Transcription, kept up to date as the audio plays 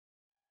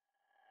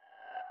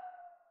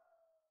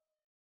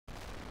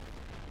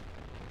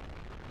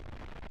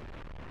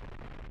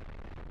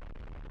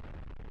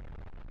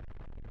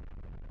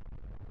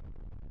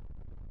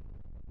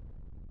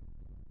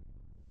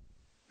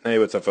Hey,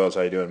 what's up, fellas?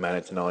 How you doing? Matt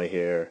Antonelli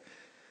here.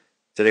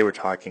 Today we're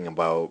talking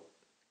about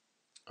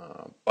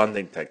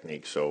bunting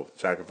techniques. So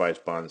sacrifice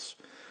bunts,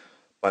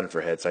 bunt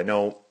for hits. I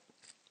know,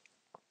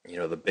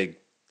 the big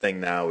thing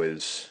now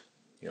is,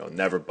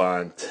 never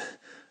bunt,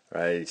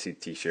 right? You see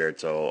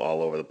T-shirts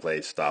all over the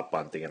place, stop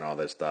bunting and all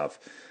this stuff.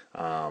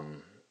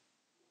 Um,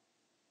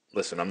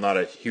 Listen, I'm not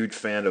a huge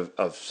fan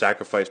of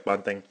sacrifice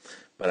bunting,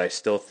 but I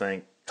still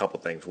think a couple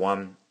things.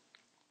 One,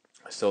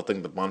 I still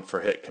think the bunt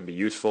for hit can be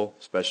useful,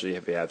 especially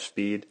if you have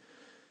speed.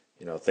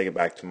 Thinking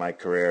back to my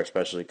career,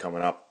 especially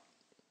coming up,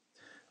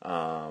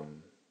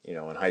 in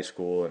high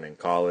school and in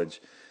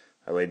college,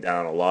 I laid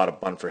down a lot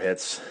of bunt for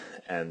hits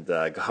and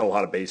got a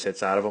lot of base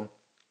hits out of them.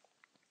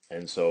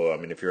 And so, I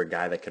mean, if you're a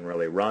guy that can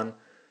really run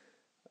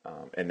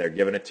and they're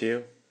giving it to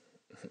you,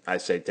 I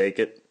say take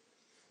it.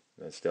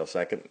 And steal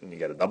second, and you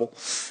get a double.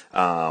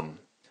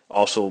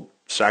 Also,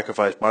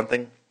 sacrifice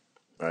bunting,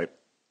 right?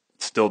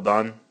 Still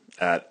done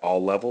at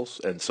all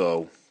levels. And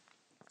so,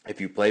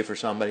 if you play for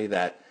somebody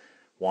that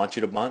wants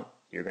you to bunt,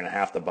 you're going to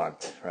have to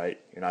bunt, right?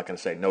 You're not going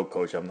to say, no,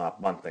 coach, I'm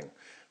not bunting,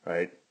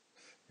 right?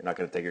 You're not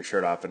going to take your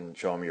shirt off and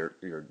show them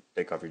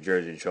take off your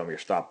jersey and show them your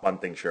stop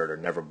bunting shirt or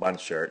never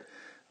bunt shirt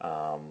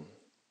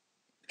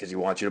because he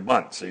wants you to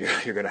bunt. So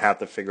you're going to have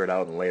to figure it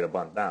out and lay the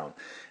bunt down.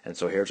 And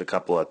so here's a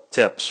couple of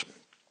tips.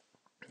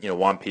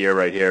 Juan Pierre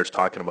right here is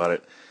talking about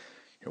it.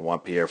 Juan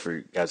Pierre, for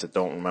you guys that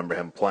don't remember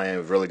him playing,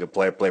 was a really good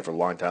player, played for a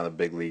long time in the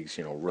big leagues,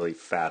 really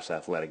fast,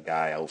 athletic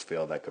guy,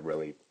 outfield that could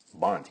really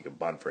bunt. He could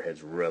bunt for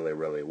hits really,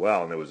 really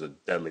well, and it was a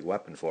deadly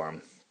weapon for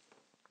him.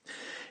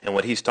 And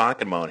what he's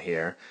talking about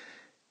here,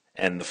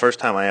 and the first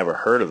time I ever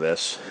heard of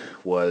this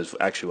was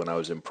actually when I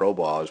was in pro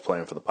ball. I was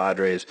playing for the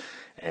Padres,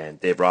 and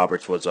Dave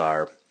Roberts was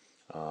was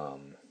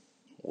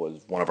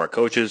one of our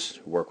coaches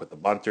who worked with the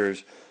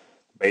bunters,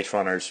 base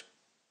runners,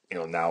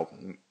 now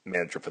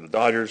manager for the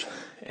Dodgers,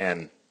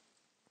 and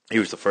he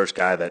was the first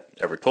guy that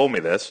ever told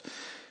me this,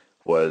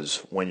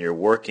 was when you're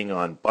working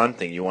on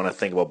bunting, you want to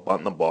think about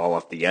bunting the ball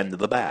off the end of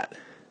the bat,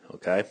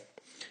 okay?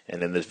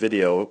 And in this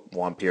video,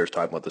 Juan Pierre is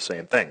talking about the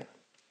same thing.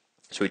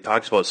 So he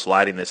talks about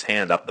sliding this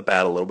hand up the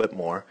bat a little bit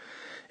more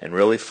and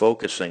really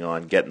focusing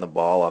on getting the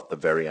ball off the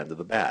very end of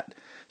the bat.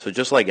 So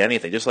just like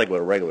anything, just like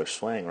with a regular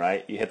swing,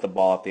 right? You hit the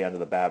ball at the end of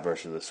the bat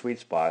versus the sweet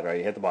spot, right?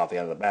 You hit the ball at the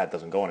end of the bat, it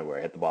doesn't go anywhere.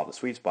 You hit the ball at the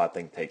sweet spot,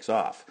 thing takes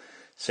off.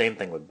 Same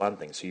thing with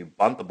bunting. So you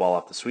bunt the ball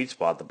off the sweet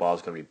spot, the ball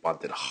is going to be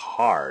bunted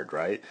hard,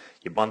 right?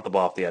 You bunt the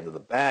ball off the end of the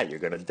bat, you're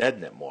going to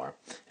deaden it more.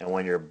 And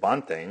when you're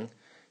bunting,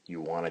 you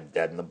want to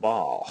deaden the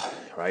ball,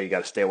 right? You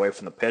got to stay away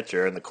from the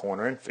pitcher and the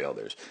corner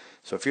infielders.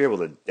 So if you're able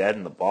to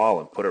deaden the ball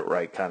and put it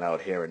right kind of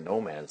out here in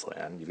no man's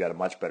land, you've got a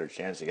much better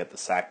chance to get the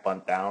sac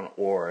bunt down,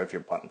 or if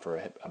you're bunting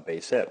for a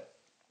base hit.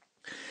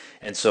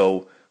 And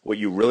so what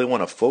you really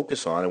want to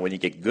focus on, and when you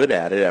get good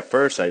at it, at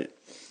first I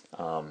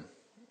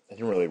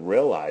didn't really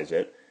realize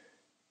it,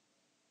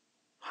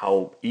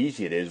 how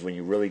easy it is when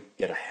you really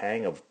get a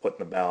hang of putting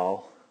the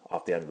ball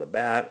off the end of the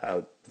bat.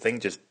 The thing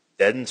just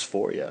deadens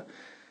for you,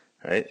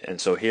 right? And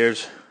so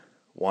here's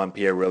Juan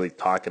Pierre really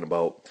talking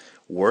about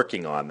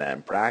working on that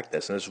in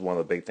practice. And this is one of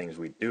the big things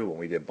we do when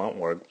we did bunt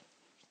work.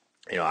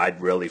 I'd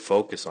really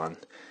focus on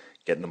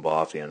getting the ball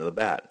off the end of the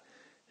bat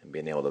and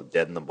being able to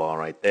deaden the ball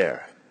right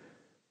there.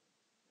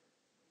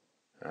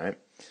 All right?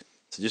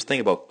 So just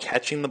think about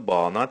catching the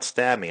ball, not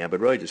stabbing it,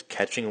 but really just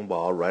catching the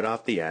ball right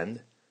off the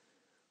end.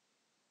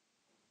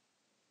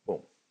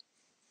 Boom.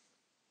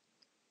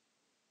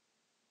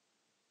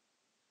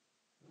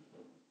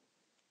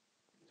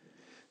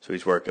 So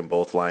he's working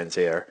both lines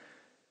here.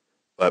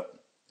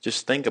 But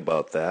just think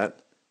about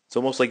that. It's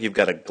almost like you've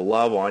got a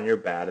glove on your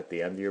bat at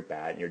the end of your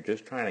bat, and you're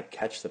just trying to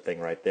catch the thing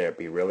right there.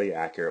 Be really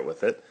accurate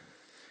with it.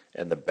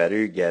 And the better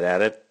you get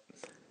at it,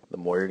 the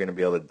more you're going to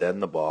be able to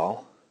deaden the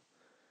ball.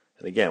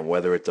 And again,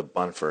 whether it's a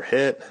bunt for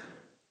hit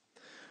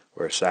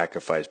or a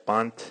sacrifice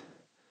bunt,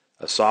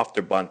 a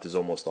softer bunt is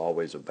almost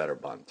always a better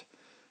bunt.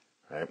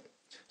 Right?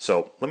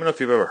 So let me know if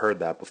you've ever heard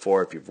that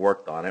before, if you've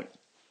worked on it.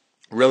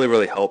 Really,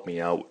 really helped me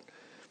out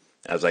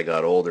as I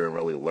got older and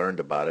really learned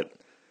about it.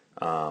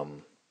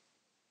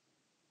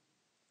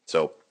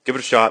 So give it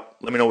a shot.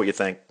 Let me know what you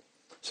think.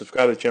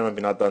 Subscribe to the channel if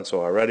you're not done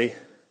so already.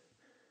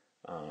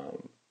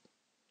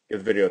 Give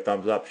the video a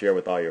thumbs up. Share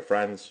with all your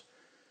friends.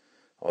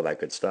 All that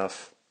good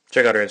stuff.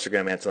 Check out our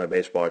Instagram, Antonelli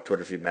Baseball, our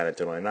Twitter feed,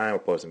 Matt829. We're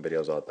posting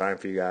videos all the time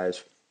for you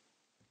guys.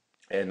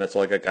 And that's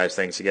all I got, guys.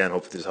 Thanks again.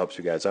 Hopefully this helps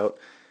you guys out.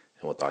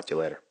 And we'll talk to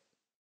you later.